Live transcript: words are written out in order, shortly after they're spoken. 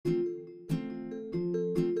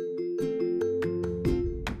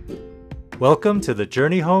Welcome to the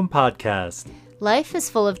Journey Home podcast. Life is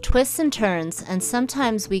full of twists and turns, and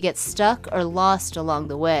sometimes we get stuck or lost along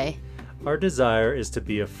the way. Our desire is to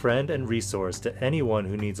be a friend and resource to anyone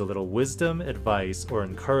who needs a little wisdom, advice, or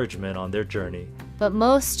encouragement on their journey. But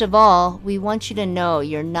most of all, we want you to know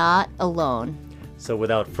you're not alone. So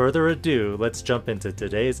without further ado, let's jump into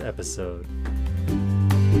today's episode.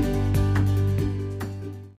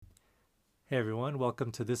 Hey everyone,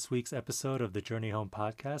 welcome to this week's episode of the Journey Home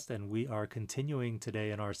podcast, and we are continuing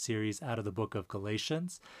today in our series out of the book of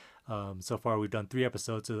Galatians. So far we've done 3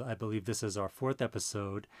 episodes, so I believe this is our 4th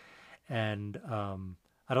episode, and I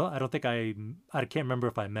can't remember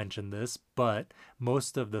if I mentioned this, but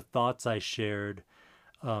most of the thoughts I shared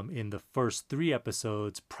in the first 3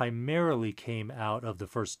 episodes primarily came out of the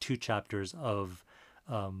first 2 chapters of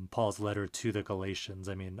Paul's letter to the Galatians.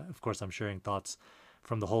 I mean, of course, I'm sharing thoughts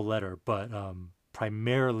from the whole letter, but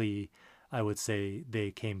primarily I would say they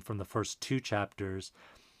came from the first 2 chapters.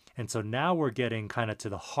 And so now we're getting kind of to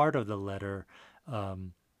the heart of the letter,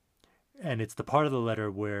 and it's the part of the letter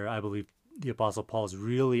where I believe the Apostle Paul is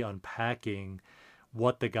really unpacking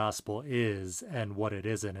what the gospel is and what it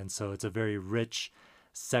isn't. And so it's a very rich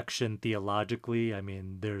section theologically. I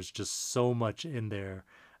mean, there's just so much in there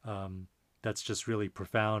that's just really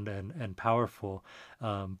profound and powerful.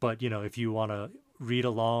 But, you know, if you want to read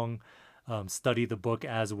along, study the book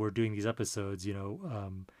as we're doing these episodes,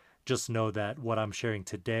 just know that what I'm sharing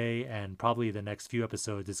today and probably the next few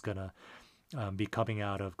episodes is going to be coming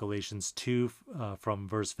out of Galatians 2 from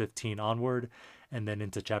verse 15 onward, and then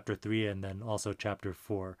into chapter 3, and then also chapter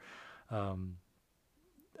 4.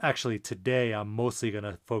 Actually, today I'm mostly going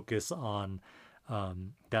to focus on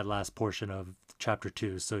that last portion of chapter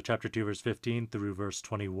 2. So chapter 2, verse 15 through verse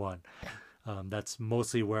 21. That's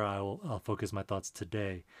mostly where I'll focus my thoughts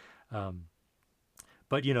today.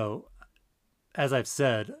 But, as I've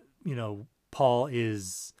said, Paul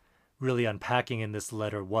is really unpacking in this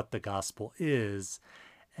letter what the gospel is.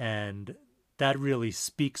 And that really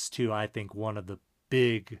speaks to, I think, one of the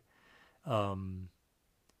big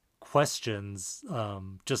questions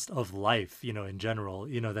just of life, in general,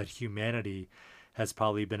 that humanity has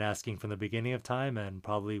probably been asking from the beginning of time and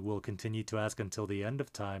probably will continue to ask until the end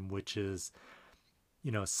of time, which is,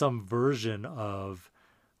 some version of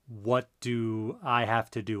what do I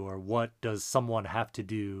have to do, or what does someone have to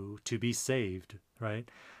do to be saved,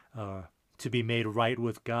 right? To be made right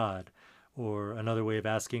with God. Or another way of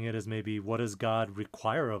asking it is maybe, what does God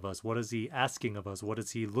require of us? What is he asking of us? What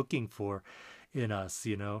is he looking for in us?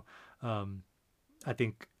 I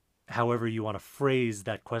think however you want to phrase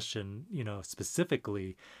that question,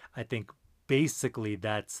 specifically, I think basically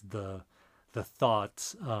that's the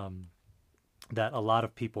thought that a lot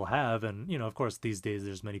of people have. And, of course, these days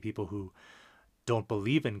there's many people who don't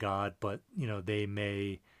believe in God, but, they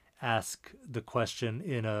may ask the question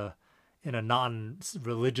in a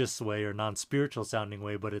non-religious way or non-spiritual sounding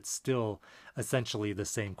way, but it's still essentially the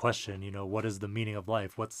same question. What is the meaning of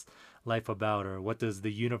life? What's life about? Or what does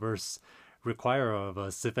the universe require of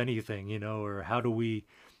us, if anything, or how do we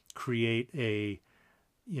create a,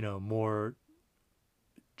 more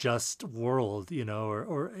just world,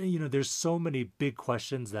 or there's so many big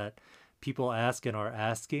questions that people ask and are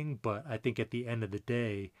asking, but I think at the end of the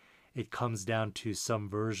day, it comes down to some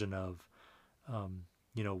version of,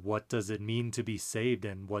 what does it mean to be saved,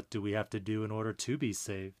 and what do we have to do in order to be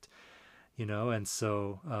saved, and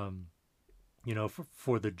so,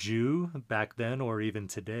 for the Jew back then, or even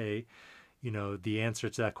today, the answer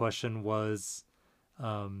to that question was,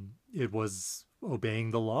 it was obeying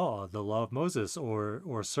the law of Moses,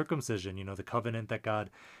 or circumcision, the covenant that God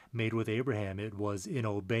made with Abraham. It was in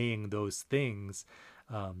obeying those things,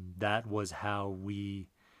 that was how we,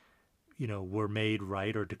 were made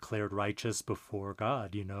right or declared righteous before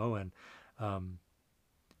God, and,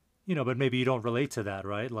 but maybe you don't relate to that,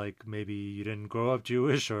 right? Like maybe you didn't grow up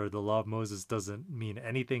Jewish, or the law of Moses doesn't mean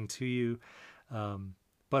anything to you.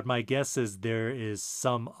 But my guess is there is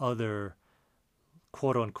some other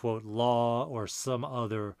quote unquote law, or some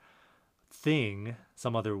other thing,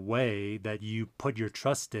 some other way that you put your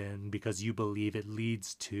trust in because you believe it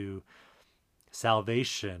leads to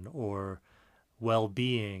salvation or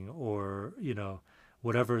well-being, or,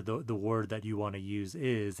 whatever the word that you want to use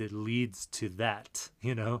is, it leads to that,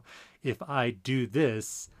 if I do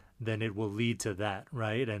this, then it will lead to that,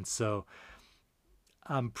 right? And so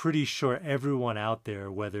I'm pretty sure everyone out there,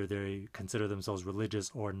 whether they consider themselves religious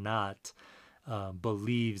or not,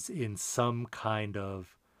 believes in some kind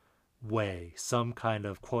of way, some kind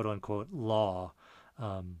of quote unquote law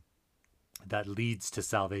that leads to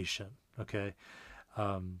salvation. Okay.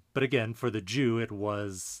 But again, for the Jew, it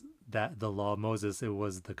was that the law of Moses, it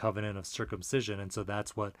was the covenant of circumcision. And so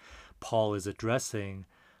that's what Paul is addressing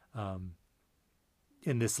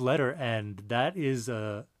in this letter. And that is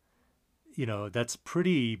that's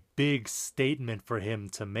pretty big statement for him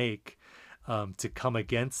to make, to come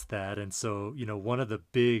against that. And so, one of the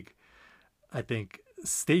big, I think,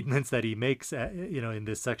 statements that he makes, in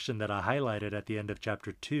this section that I highlighted at the end of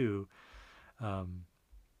chapter 2,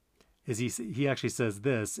 is he actually says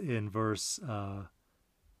this in verse,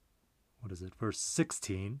 verse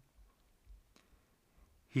 16.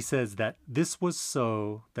 He says that this was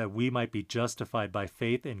so that we might be justified by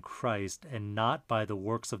faith in Christ and not by the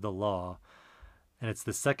works of the law. And it's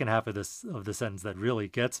the second half of the sentence that really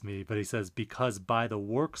gets me. But he says, because by the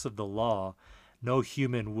works of the law, no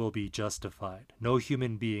human will be justified. No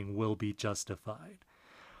human being will be justified.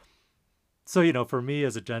 So, for me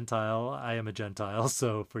as a Gentile, I am a Gentile.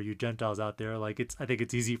 So for you Gentiles out there, I think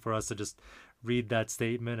it's easy for us to just read that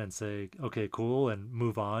statement and say, okay, cool, and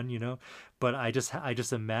move on, But I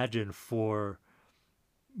just imagine for,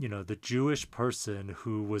 the Jewish person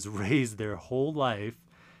who was raised their whole life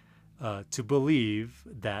to believe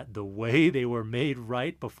that the way they were made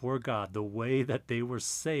right before God, the way that they were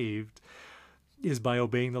saved, is by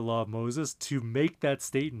obeying the law of Moses, to make that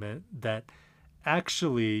statement that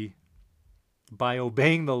actually by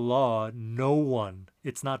obeying the law,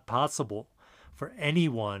 it's not possible for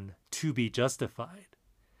anyone to be justified.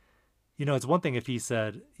 It's one thing if he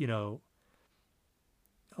said, a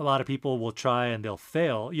lot of people will try and they'll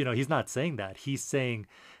fail. He's not saying that. He's saying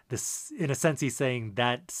this, in a sense, he's saying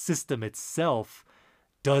that system itself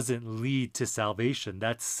doesn't lead to salvation.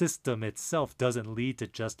 That system itself doesn't lead to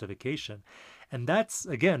justification. And that's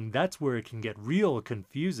where it can get real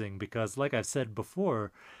confusing, because like I've said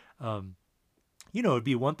before, it'd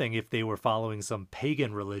be one thing if they were following some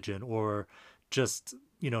pagan religion or just,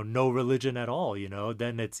 no religion at all,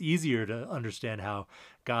 then it's easier to understand how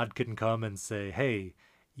God can come and say, hey,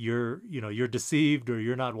 you're deceived, or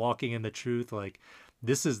you're not walking in the truth.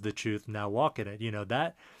 This is the truth. Now walk in it.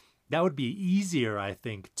 That would be easier, I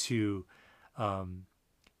think, to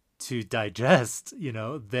digest,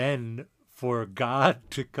 than for God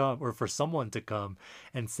to come, or for someone to come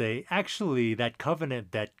and say, actually, that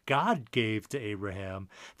covenant that God gave to Abraham,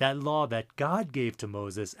 that law that God gave to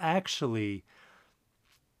Moses, actually,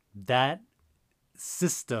 that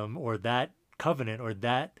system or that covenant or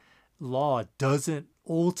that law doesn't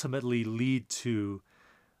ultimately lead to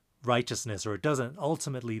righteousness, or it doesn't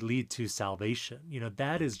ultimately lead to salvation.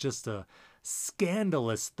 That is just a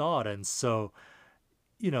scandalous thought. And so,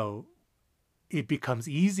 it becomes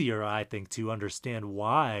easier, I think, to understand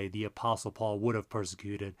why the Apostle Paul would have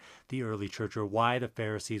persecuted the early church, or why the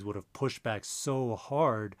Pharisees would have pushed back so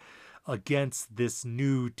hard against this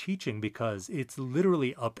new teaching, because it's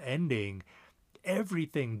literally upending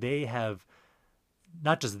everything they have,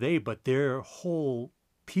 not just they, but their whole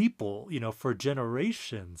people, for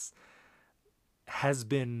generations has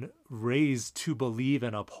been raised to believe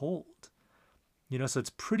and uphold. So it's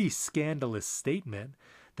a pretty scandalous statement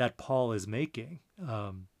that Paul is making.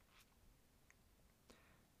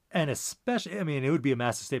 And especially, it would be a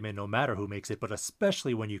massive statement no matter who makes it, but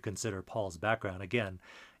especially when you consider Paul's background. Again,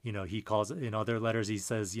 he calls, in other letters, he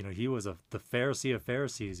says, he was the Pharisee of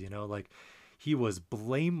Pharisees, he was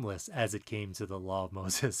blameless as it came to the law of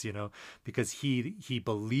Moses, because he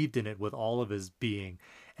believed in it with all of his being,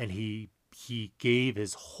 and he gave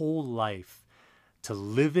his whole life to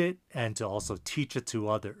live it and to also teach it to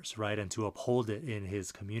others, right? And to uphold it in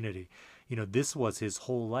his community. This was his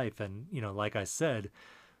whole life. And, like I said,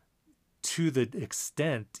 to the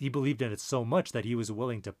extent he believed in it so much that he was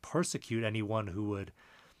willing to persecute anyone who would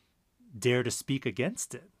dare to speak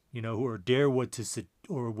against it, would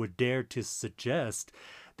dare to suggest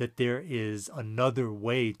that there is another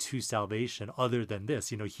way to salvation other than this.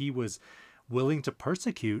 He was willing to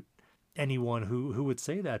persecute anyone who would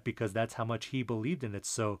say that, because that's how much he believed in it.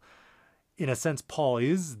 So in a sense, Paul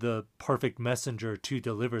is the perfect messenger to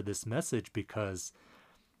deliver this message, because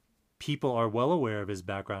people are well aware of his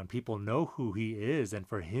background. People know who he is. And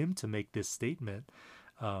for him to make this statement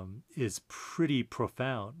is pretty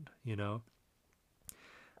profound,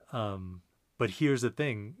 But here's the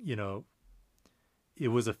thing, it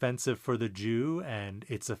was offensive for the Jew, and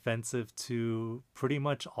it's offensive to pretty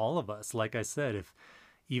much all of us. Like I said,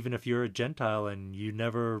 even if you're a Gentile and you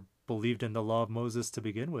never believed in the law of Moses to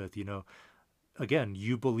begin with, again,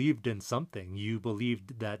 you believed in something. You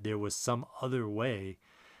believed that there was some other way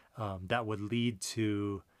that would lead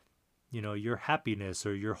to, your happiness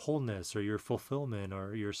or your wholeness or your fulfillment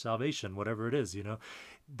or your salvation, whatever it is,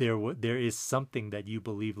 there is something that you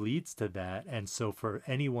believe leads to that. And so for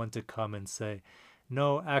anyone to come and say,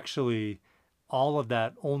 no, actually, all of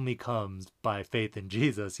that only comes by faith in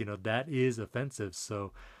Jesus. That is offensive.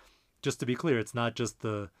 So just to be clear, it's not just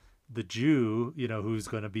the Jew, who's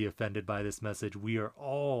going to be offended by this message. We are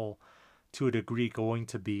all, to a degree, going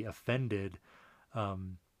to be offended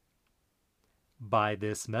by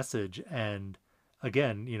this message. And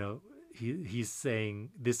again, he's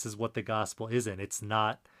saying this is what the gospel isn't. It's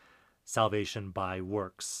not salvation by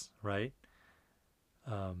works, right?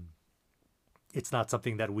 It's not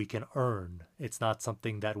something that we can earn. It's not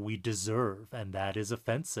something that we deserve. And that is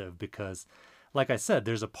offensive because, like I said,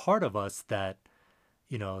 there's a part of us that,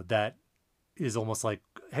 that is almost like,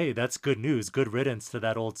 hey, that's good news, good riddance to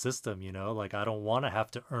that old system, like I don't want to have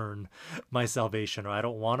to earn my salvation, or I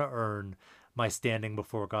don't want to earn my standing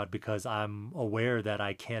before God because I'm aware that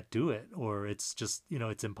I can't do it, or it's just,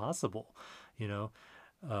 it's impossible,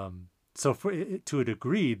 so to a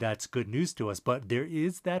degree, that's good news to us. But there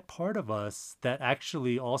is that part of us that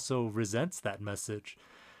actually also resents that message,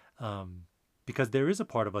 because there is a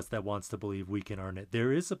part of us that wants to believe we can earn it.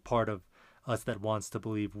 There is a part of us that wants to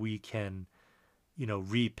believe we can,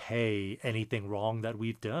 repay anything wrong that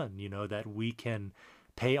we've done, that we can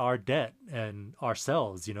pay our debt and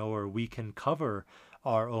ourselves, or we can cover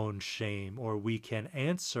our own shame, or we can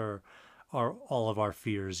answer all of our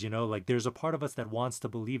fears, like there's a part of us that wants to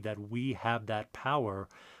believe that we have that power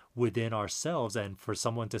within ourselves. And for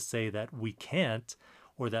someone to say that we can't,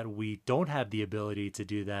 or that we don't have the ability to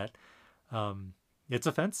do that, it's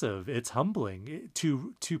offensive. It's humbling.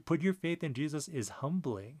 To put your faith in Jesus is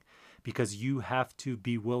humbling, because you have to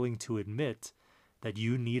be willing to admit that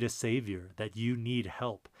you need a savior, that you need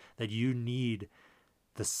help, that you need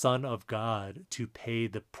the Son of God to pay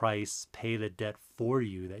the price, pay the debt for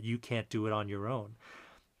you, that you can't do it on your own.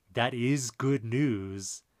 That is good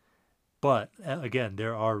news. But again,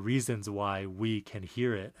 there are reasons why we can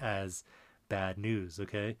hear it as bad news,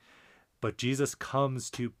 okay? But Jesus comes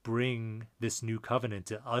to bring this new covenant,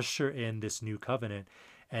 to usher in this new covenant,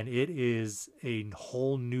 and it is a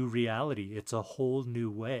whole new reality. It's a whole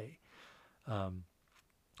new way.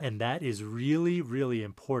 And that is really, really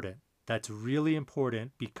important. That's really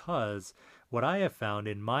important because what I have found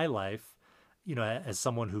in my life, as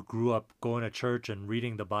someone who grew up going to church and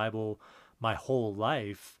reading the Bible my whole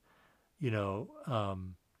life,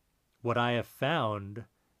 what I have found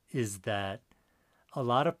is that a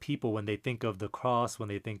lot of people, when they think of the cross, when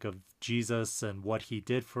they think of Jesus and what he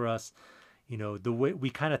did for us, the way we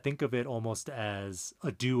kind of think of it almost as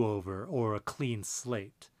a do-over or a clean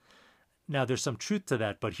slate. Now, there's some truth to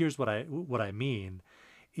that, but here's what I mean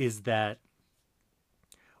is that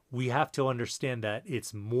we have to understand that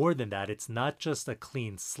it's more than that. It's not just a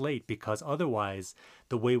clean slate, because otherwise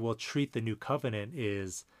the way we'll treat the new covenant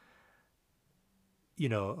is,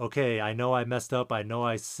 okay, I know I messed up. I know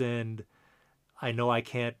I sinned. I know I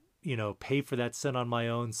can't, pay for that sin on my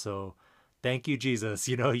own. So thank you, Jesus.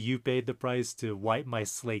 You paid the price to wipe my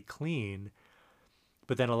slate clean.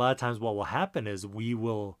 But then a lot of times what will happen is we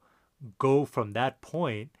will go from that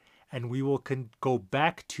point and we will go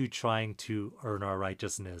back to trying to earn our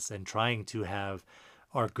righteousness and trying to have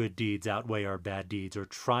our good deeds outweigh our bad deeds, or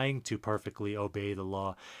trying to perfectly obey the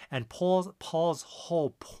law. And Paul's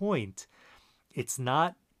whole point, it's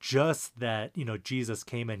not just that, Jesus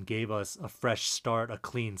came and gave us a fresh start, a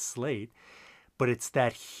clean slate, but it's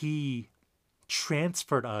that he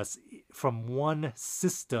transferred us from one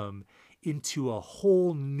system into a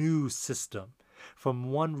whole new system, from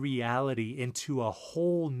one reality into a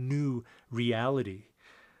whole new reality,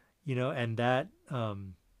 and that,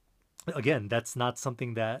 again, that's not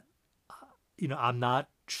something that, I'm not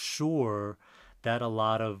sure that a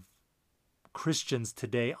lot of Christians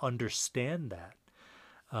today understand that.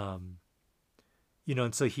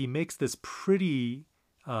 And so he makes this pretty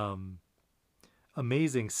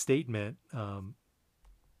amazing statement.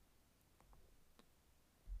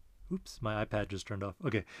 Oops, my iPad just turned off.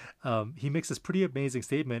 Okay. He makes this pretty amazing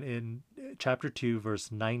statement in chapter 2,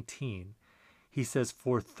 verse 19. He says,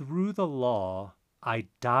 "For through the law I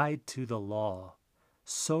died to the law,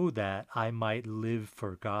 so that I might live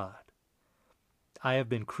for God. I have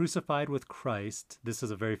been crucified with Christ." This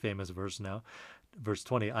is a very famous verse now. Verse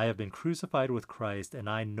 20, "I have been crucified with Christ, and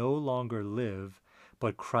I no longer live,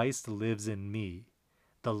 but Christ lives in me.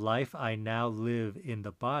 The life I now live in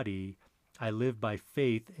the body, I live by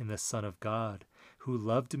faith in the Son of God, who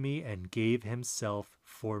loved me and gave himself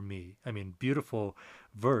for me." I mean, beautiful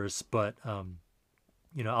verse, but,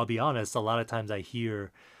 I'll be honest, a lot of times I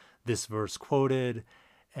hear this verse quoted,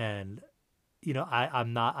 and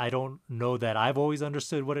I don't know that I've always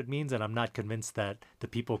understood what it means, and I'm not convinced that the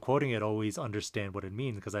people quoting it always understand what it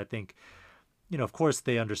means, because I think of course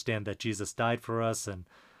they understand that Jesus died for us and,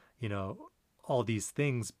 all these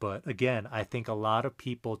things. But again, I think a lot of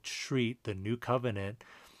people treat the new covenant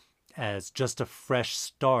as just a fresh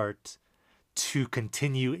start to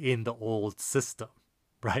continue in the old system,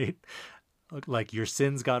 right? Like your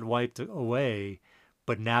sins got wiped away,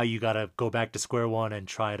 but now you got to go back to square one and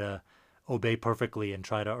try to obey perfectly and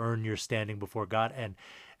try to earn your standing before God.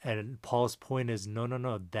 And Paul's point is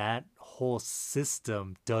no, that whole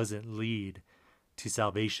system doesn't lead to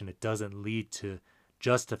salvation. It doesn't lead to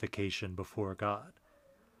justification before God.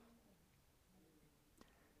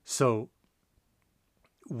 So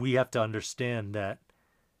we have to understand that.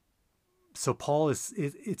 So Paul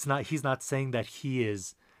he's not saying that he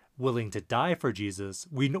is willing to die for Jesus.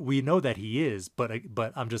 We know that he is, but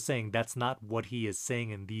I'm just saying that's not what he is saying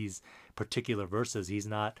in these particular verses. He's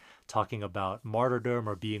not talking about martyrdom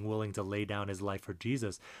or being willing to lay down his life for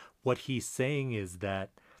Jesus. What he's saying is that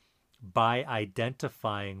by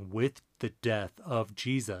identifying with the death of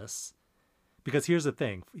Jesus, because here's the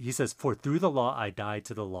thing, he says, "For through the law I died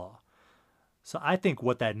to the law." So I think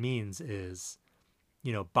what that means is,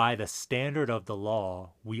 by the standard of the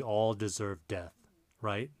law, we all deserve death,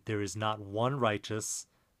 right? There is not one righteous.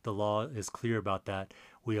 The law is clear about that.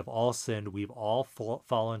 We have all sinned. We've all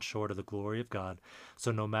fallen short of the glory of God.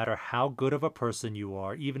 So no matter how good of a person you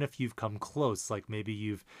are, even if you've come close, like maybe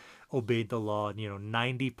you've obeyed the law,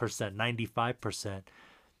 90%, 95%,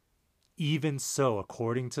 even so,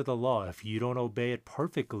 according to the law, if you don't obey it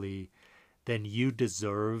perfectly, then you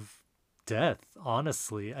deserve death.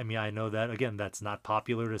 Honestly, I mean, I know that, again, that's not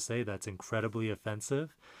popular to say. That's incredibly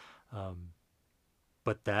offensive.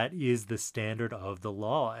 But that is the standard of the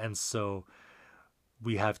law. And so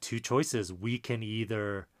we have two choices. We can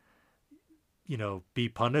either, be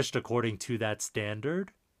punished according to that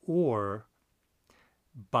standard, or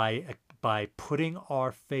by putting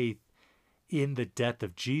our faith in the death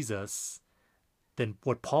of Jesus, then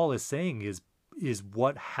what Paul is saying is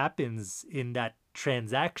what happens in that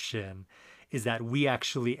transaction is that we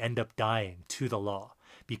actually end up dying to the law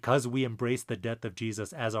because we embrace the death of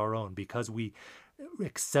Jesus as our own, because we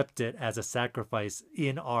accept it as a sacrifice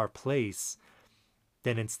in our place.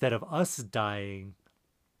 Then instead of us dying,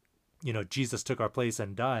 Jesus took our place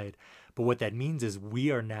and died. But what that means is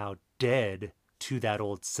we are now dead to that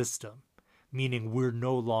old system, meaning we're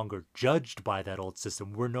no longer judged by that old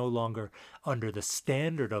system. We're no longer under the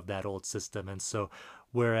standard of that old system. And so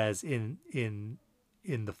whereas in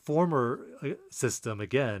the former system,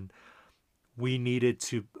 again, we needed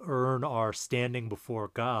to earn our standing before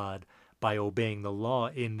God by obeying the law,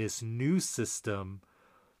 in this new system,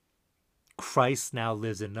 Christ now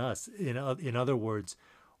lives in us. In other words,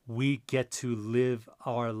 we get to live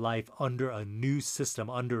our life under a new system,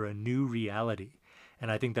 under a new reality.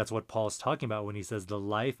 And I think that's what Paul's talking about when he says, "The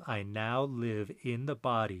life I now live in the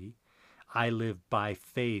body, I live by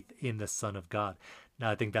faith in the Son of God."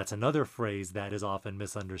 Now, I think that's another phrase that is often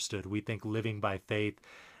misunderstood. We think living by faith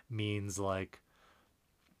means like,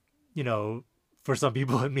 for some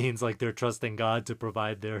people it means like they're trusting God to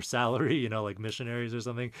provide their salary, like missionaries or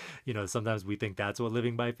something. Sometimes we think that's what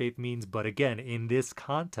living by faith means. But again, in this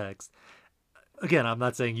context, again, I'm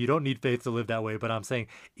not saying you don't need faith to live that way, but I'm saying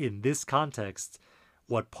in this context,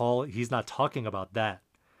 what Paul, he's not talking about that.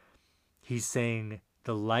 He's saying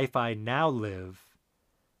the life I now live,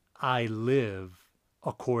 I live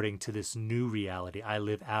according to this new reality. I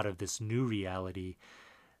live out of this new reality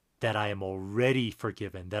that I am already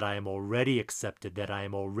forgiven, that I am already accepted, that I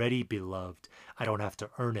am already beloved. I don't have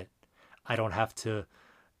to earn it. I don't have to,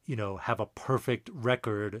 have a perfect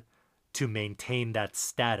record to maintain that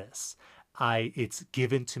status. It's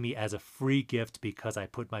given to me as a free gift because I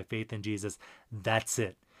put my faith in Jesus. That's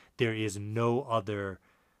it. There is no other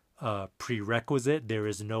prerequisite. There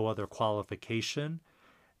is no other qualification.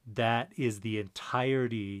 That is the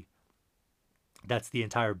entirety. That's the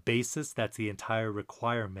entire basis. That's the entire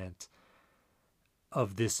requirement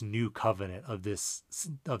of this new covenant, of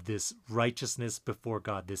this righteousness before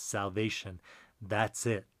God, this salvation. That's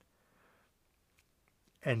it.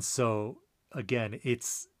 And so again,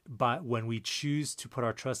 when we choose to put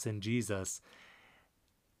our trust in Jesus,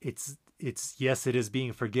 it's yes, it is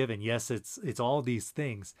being forgiven. Yes, it's all these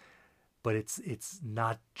things, but it's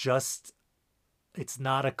not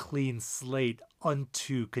a clean slate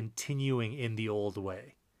unto continuing in the old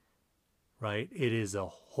way, right? It is a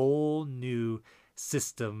whole new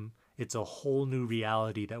system. It's a whole new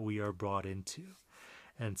reality that we are brought into.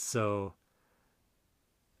 And so,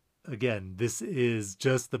 again, this is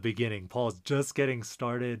just the beginning. Paul's just getting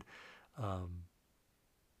started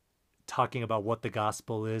talking about what the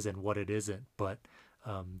gospel is and what it isn't. But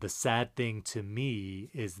the sad thing to me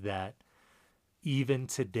is that even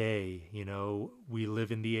today, we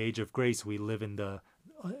live in the age of grace. We live in the,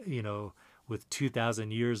 with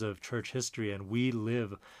 2,000 years of church history, and we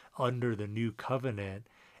live under the new covenant.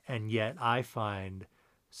 And yet I find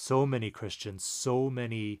so many Christians, so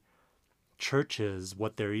many churches,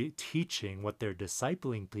 what they're teaching, what they're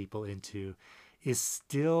discipling people into is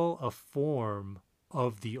still a form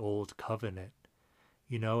of the old covenant,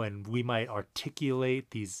 and we might articulate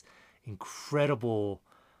these incredible,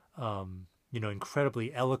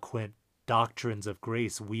 incredibly eloquent doctrines of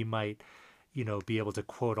grace. We might, be able to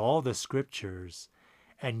quote all the scriptures.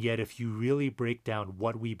 And yet, if you really break down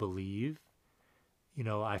what we believe,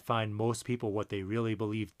 I find most people, what they really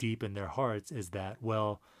believe deep in their hearts is that,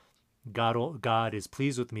 well, God is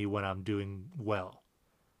pleased with me when I'm doing well.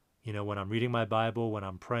 When I'm reading my Bible, when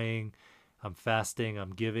I'm praying, I'm fasting,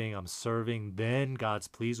 I'm giving, I'm serving, then God's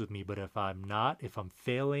pleased with me. But if I'm not, if I'm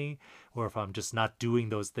failing, or if I'm just not doing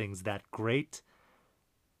those things that great,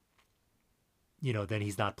 then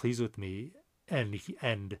he's not pleased with me.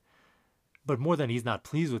 But more than he's not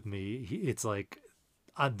pleased with me, it's like,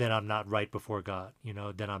 then I'm not right before God,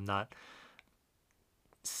 then I'm not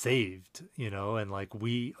saved, and like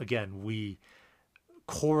we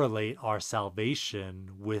correlate our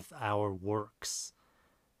salvation with our works.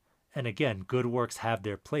 And again, good works have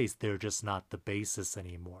their place. They're just not the basis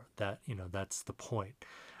anymore. That's the point.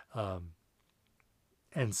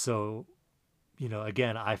 And so,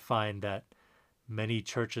 again, I find that many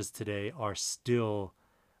churches today are still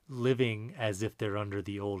living as if they're under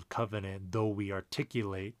the old covenant, though we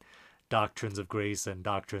articulate doctrines of grace and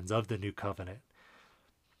doctrines of the new covenant.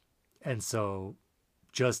 And so,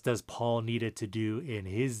 just as Paul needed to do in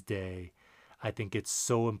his day, I think it's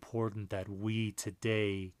so important that we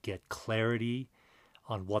today get clarity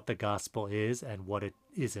on what the gospel is and what it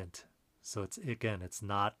isn't. So it's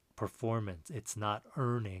not performance, it's not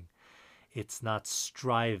earning, it's not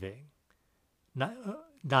striving,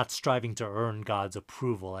 not striving to earn God's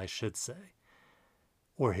approval, I should say,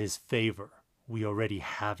 or his favor. We already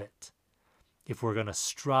have it. If we're going to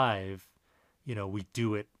strive, we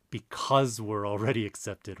do it because we're already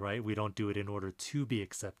accepted, right? We don't do it in order to be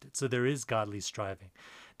accepted. So there is godly striving.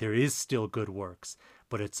 There is still good works,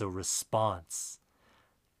 but it's a response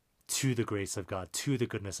to the grace of God, to the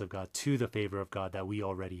goodness of God, to the favor of God that we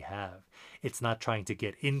already have. It's not trying to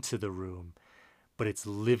get into the room, but it's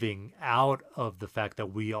living out of the fact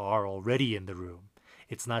that we are already in the room.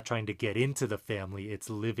 It's not trying to get into the family. It's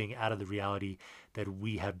living out of the reality that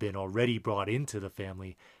we have been already brought into the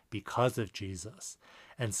family because of Jesus.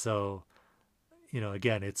 And so,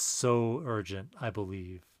 again, it's so urgent, I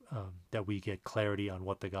believe, that we get clarity on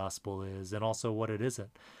what the gospel is and also what it isn't.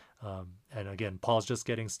 And again, Paul's just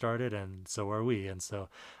getting started, and so are we. And so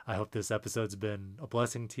I hope this episode's been a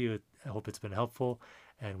blessing to you. I hope it's been helpful,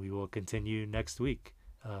 and we will continue next week.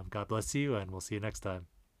 God bless you, and we'll see you next time.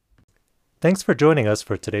 Thanks for joining us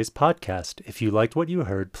for today's podcast. If you liked what you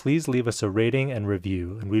heard, please leave us a rating and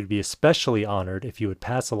review, and we'd be especially honored if you would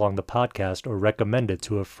pass along the podcast or recommend it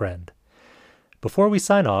to a friend. Before we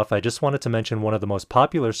sign off, I just wanted to mention one of the most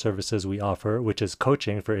popular services we offer, which is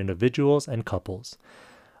coaching for individuals and couples.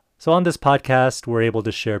 So on this podcast, we're able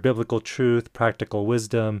to share biblical truth, practical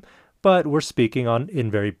wisdom, but we're speaking in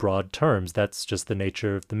very broad terms. That's just the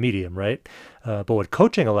nature of the medium, right? But what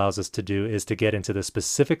coaching allows us to do is to get into the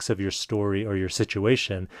specifics of your story or your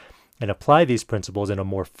situation and apply these principles in a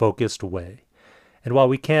more focused way. And while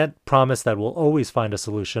we can't promise that we'll always find a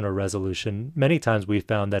solution or resolution, many times we've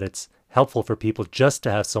found that it's helpful for people just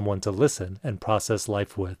to have someone to listen and process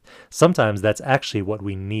life with. Sometimes that's actually what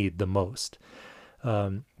we need the most.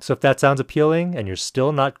 So if that sounds appealing and you're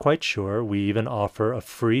still not quite sure, we even offer a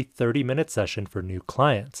free 30-minute session for new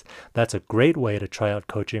clients. That's a great way to try out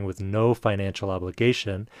coaching with no financial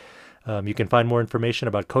obligation. You can find more information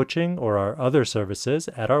about coaching or our other services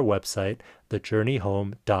at our website,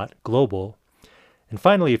 thejourneyhome.global. And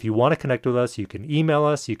finally, if you want to connect with us, you can email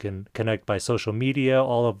us, you can connect by social media.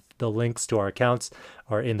 All of the links to our accounts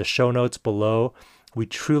are in the show notes below. We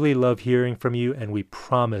truly love hearing from you, and we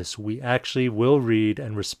promise we actually will read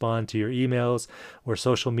and respond to your emails or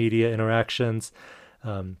social media interactions.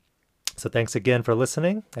 So thanks again for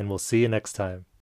listening, and we'll see you next time.